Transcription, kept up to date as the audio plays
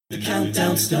The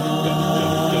countdown starts.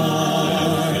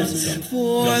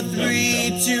 4,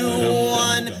 3, 2,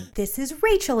 1. This is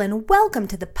Rachel, and welcome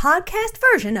to the podcast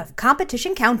version of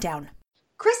Competition Countdown.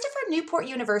 Christopher Newport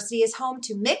University is home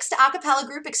to mixed a cappella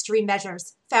group Extreme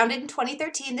Measures. Founded in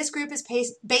 2013, this group is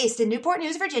based in Newport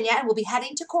News, Virginia, and will be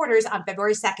heading to quarters on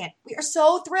February 2nd. We are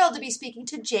so thrilled to be speaking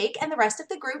to Jake and the rest of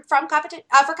the group for Competition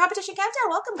Countdown.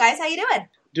 Welcome, guys. How you doing?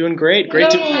 Doing great.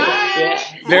 Great to be here.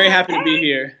 Very happy to be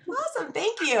here. Awesome.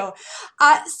 Thank you.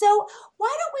 So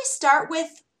why don't we start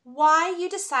with why you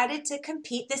decided to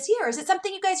compete this year? Is it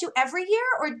something you guys do every year,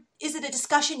 or is it a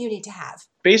discussion you need to have?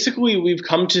 Basically, we've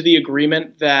come to the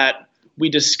agreement that we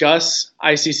discuss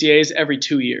ICCAs every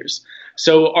 2 years.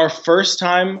 So our first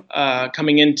time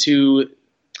coming into,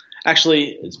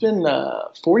 actually, it's been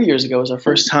 4 years ago was our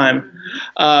first time.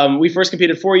 We first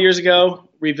competed 4 years ago,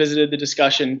 revisited the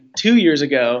discussion 2 years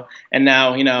ago, and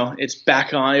now, it's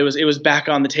back on. It was back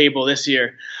on the table this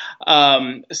year.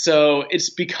 So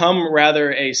it's become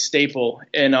rather a staple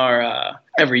in our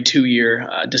every 2 year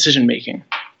decision making.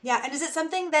 Yeah, and is it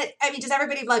something that, does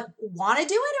everybody want to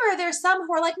do it, or are there some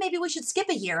who are like, maybe we should skip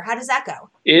a year? How does that go?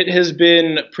 It has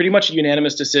been pretty much a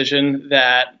unanimous decision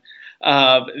that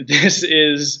this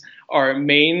is our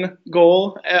main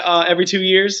goal every 2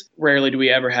 years. Rarely do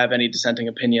we ever have any dissenting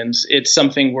opinions. It's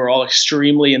something we're all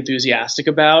extremely enthusiastic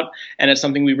about, and it's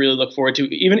something we really look forward to.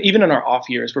 Even in our off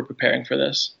years, we're preparing for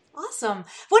this. Awesome.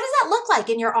 What does that look like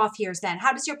in your off years then?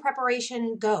 How does your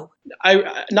preparation go?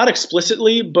 Not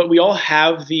explicitly, but we all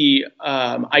have the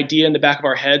idea in the back of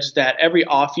our heads that every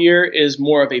off year is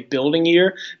more of a building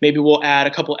year. Maybe we'll add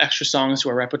a couple extra songs to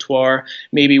our repertoire.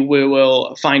 Maybe we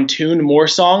will fine tune more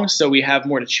songs so we have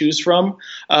more to choose from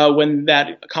when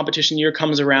that competition year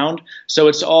comes around. So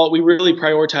we really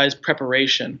prioritize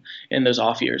preparation in those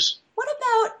off years. What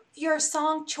about your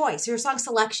song choice, your song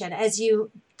selection as you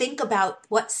think about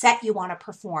what set you want to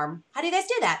perform? How do you guys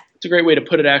do that? It's a great way to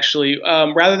put it, actually.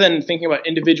 Rather than thinking about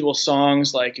individual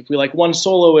songs, like if we like one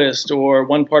soloist or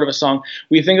one part of a song,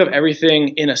 we think of everything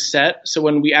in a set. So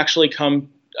when we actually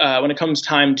when it comes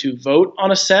time to vote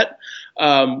on a set,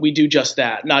 we do just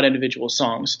that, not individual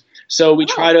songs. So we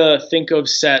try to think of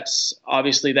sets,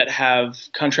 obviously, that have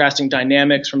contrasting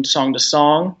dynamics from song to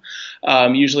song.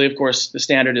 Usually, of course, the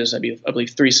standard is, I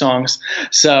believe, 3 songs.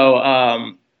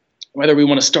 So whether we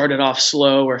want to start it off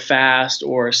slow or fast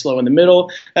or slow in the middle,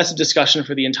 that's a discussion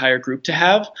for the entire group to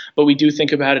have. But we do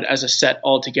think about it as a set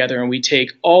altogether, and we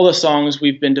take all the songs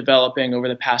we've been developing over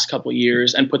the past couple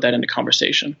years and put that into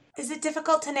conversation. Is it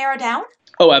difficult to narrow down?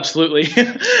 Oh, absolutely.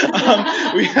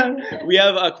 We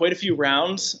have quite a few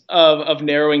rounds of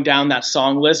narrowing down that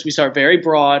song list. We start very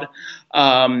broad,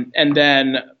 and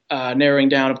then narrowing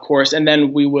down, of course, and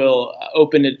then we will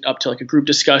open it up to a group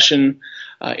discussion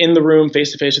in the room,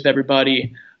 face-to-face with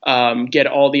everybody, get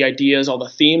all the ideas, all the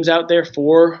themes out there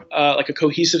for a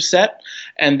cohesive set,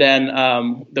 and then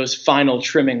those final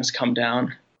trimmings come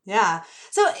down. Yeah.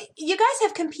 So you guys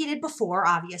have competed before,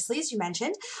 obviously, as you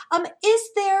mentioned.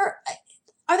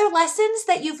 Are there lessons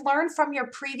that you've learned from your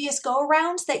previous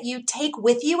go-arounds that you take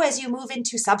with you as you move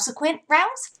into subsequent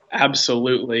rounds?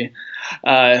 Absolutely.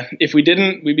 If we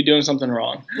didn't, we'd be doing something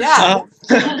wrong. Yeah.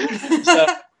 So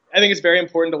I think it's very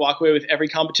important to walk away with every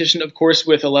competition, of course,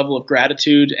 with a level of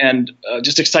gratitude and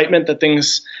just excitement that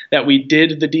things that we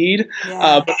did the deed,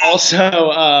 but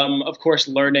also, of course,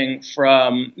 learning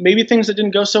from maybe things that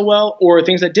didn't go so well or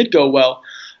things that did go well.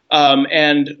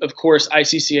 And of course,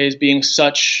 ICCAs being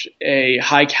such a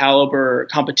high caliber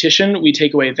competition, we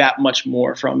take away that much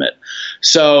more from it.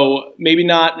 So maybe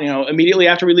not, immediately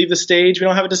after we leave the stage, we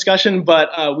don't have a discussion,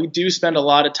 but we do spend a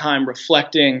lot of time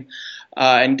reflecting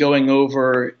and going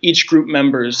over each group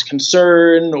member's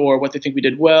concern or what they think we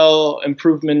did well,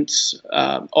 improvements,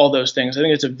 all those things. I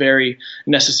think it's a very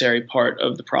necessary part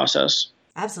of the process.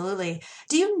 Absolutely.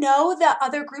 Do you know the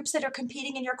other groups that are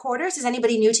competing in your quarters? Is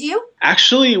anybody new to you?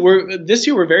 Actually, this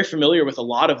year we're very familiar with a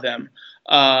lot of them.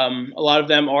 A lot of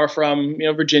them are from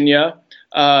Virginia.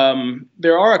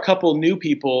 There are a couple new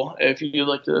people, if you'd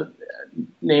like to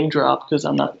name drop, because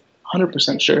I'm not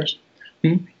 100% sure.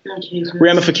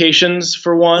 Ramifications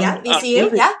for one. Yeah,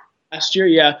 VCU, yeah. Last year,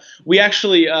 yeah. We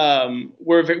actually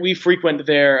we frequent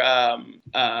their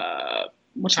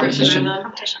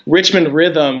Richmond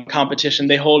Rhythm competition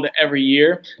they hold every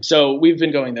year. So we've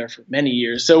been going there for many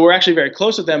years. So we're actually very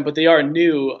close with them, but they are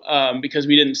new because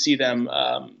we didn't see them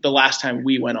the last time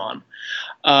we went on.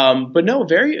 But no,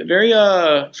 very, very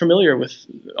familiar with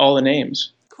all the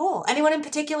names. Cool. Anyone in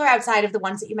particular outside of the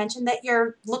ones that you mentioned that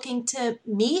you're looking to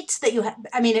meet that you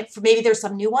maybe there's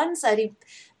some new ones,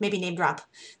 maybe name drop.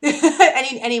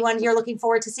 Anyone you're looking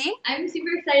forward to seeing? I'm super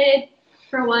excited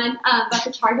for one, about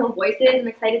the Tar Heel Voices. I'm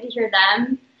excited to hear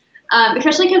them,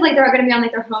 especially because like they're going to be on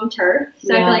like their home turf.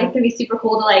 So I feel like it's going to be super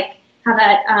cool to like have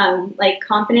that like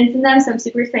confidence in them. So I'm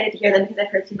super excited to hear them because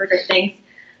I've heard super great things.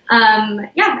 And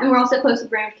we're also close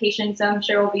with Ramification, so I'm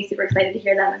sure we'll be super excited to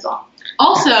hear them as well.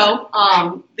 Also,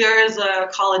 there is a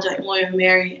college at William &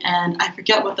 Mary, and I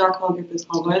forget what their acapella group is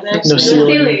called. What are they? No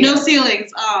Ceilings. No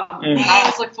Ceilings. I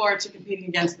always look forward to competing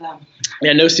against them.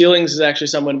 Yeah, No Ceilings is actually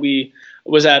someone we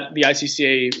was at the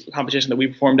ICCA competition that we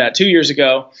performed at 2 years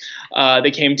ago.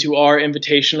 They came to our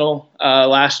invitational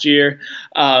last year.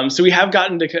 So we have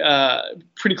gotten to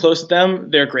pretty close with them.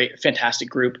 They're a great, fantastic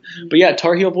group. But yeah,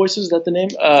 Tar Heel Voices, is that the name?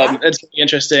 That's really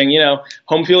interesting. You know,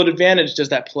 home field advantage. Does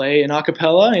that play in a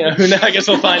cappella? You know, who knows? I guess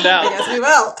we'll find out. Yes, we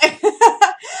will.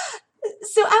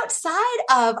 So outside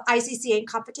of ICCA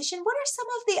competition, what are some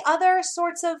of the other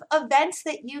sorts of events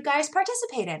that you guys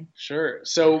participate in? Sure.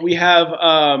 So we have,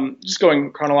 just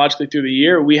going chronologically through the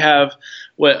year, we have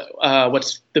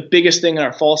what's the biggest thing in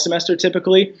our fall semester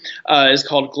typically is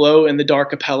called Glow in the Dark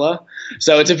Capella.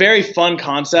 So it's a very fun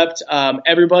concept.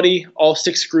 Everybody, all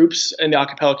 6 groups in the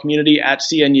acapella community at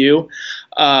CNU,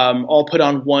 all put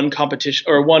on one competition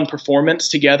or one performance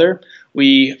together.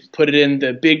 We put it in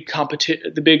the big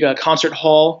concert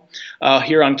hall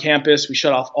here on campus. We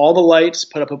shut off all the lights,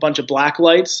 put up a bunch of black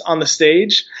lights on the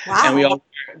stage, and we all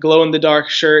wear glow-in-the-dark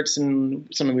shirts, and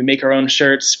we make our own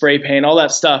shirts, spray paint, all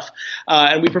that stuff.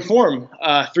 And we perform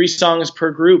 3 songs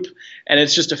per group, and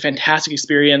it's just a fantastic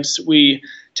experience. We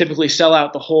typically sell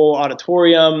out the whole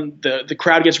auditorium. The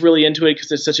crowd gets really into it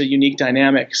because it's such a unique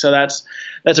dynamic. So that's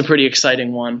a pretty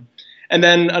exciting one. And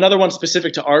then another one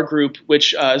specific to our group,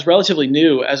 which is relatively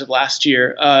new as of last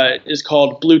year, is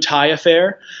called Blue Tie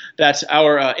Affair. That's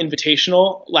our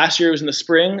invitational. Last year it was in the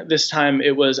spring. This time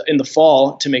it was in the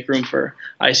fall to make room for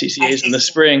ICCAs in the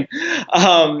spring.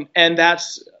 And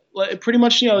that's pretty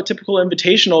much, a typical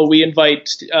invitational. We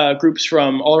invite groups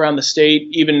from all around the state,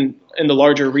 even in the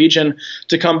larger region,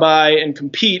 to come by and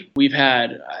compete. We've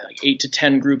had 8 to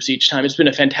 10 groups each time. It's been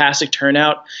a fantastic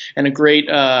turnout and a great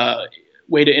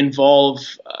way to involve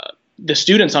the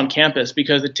students on campus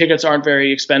because the tickets aren't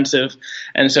very expensive.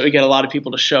 And so we get a lot of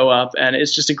people to show up, and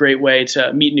it's just a great way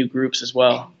to meet new groups as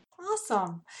well.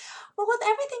 Awesome. Well, with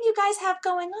everything you guys have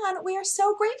going on, we are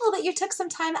so grateful that you took some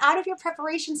time out of your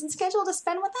preparations and schedule to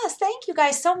spend with us. Thank you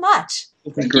guys so much.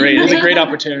 It's great. It's a great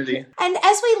opportunity. And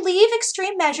as we leave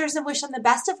Extreme Measures and wish them the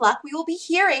best of luck, we will be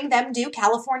hearing them do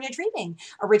California Dreaming,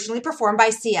 originally performed by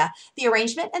Sia. The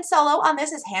arrangement and solo on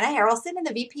this is Hannah Harrelson, and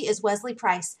the VP is Wesley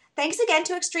Price. Thanks again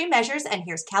to Extreme Measures, and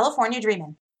here's California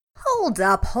Dreamin'. Hold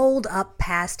up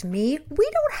past me. We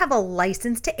don't have a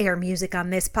license to air music on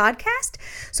this podcast.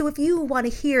 So if you want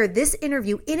to hear this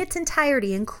interview in its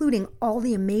entirety, including all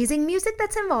the amazing music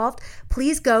that's involved,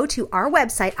 please go to our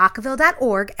website,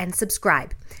 acaville.org, and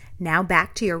subscribe. Now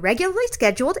back to your regularly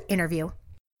scheduled interview.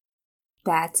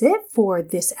 That's it for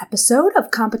this episode of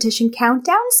Competition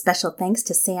Countdown. Special thanks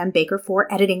to Sam Baker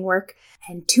for editing work.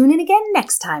 And tune in again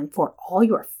next time for all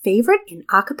your favorite in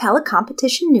acapella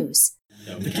competition news.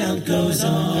 The count goes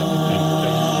on.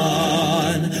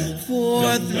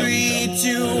 4, 3,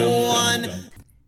 2, 1.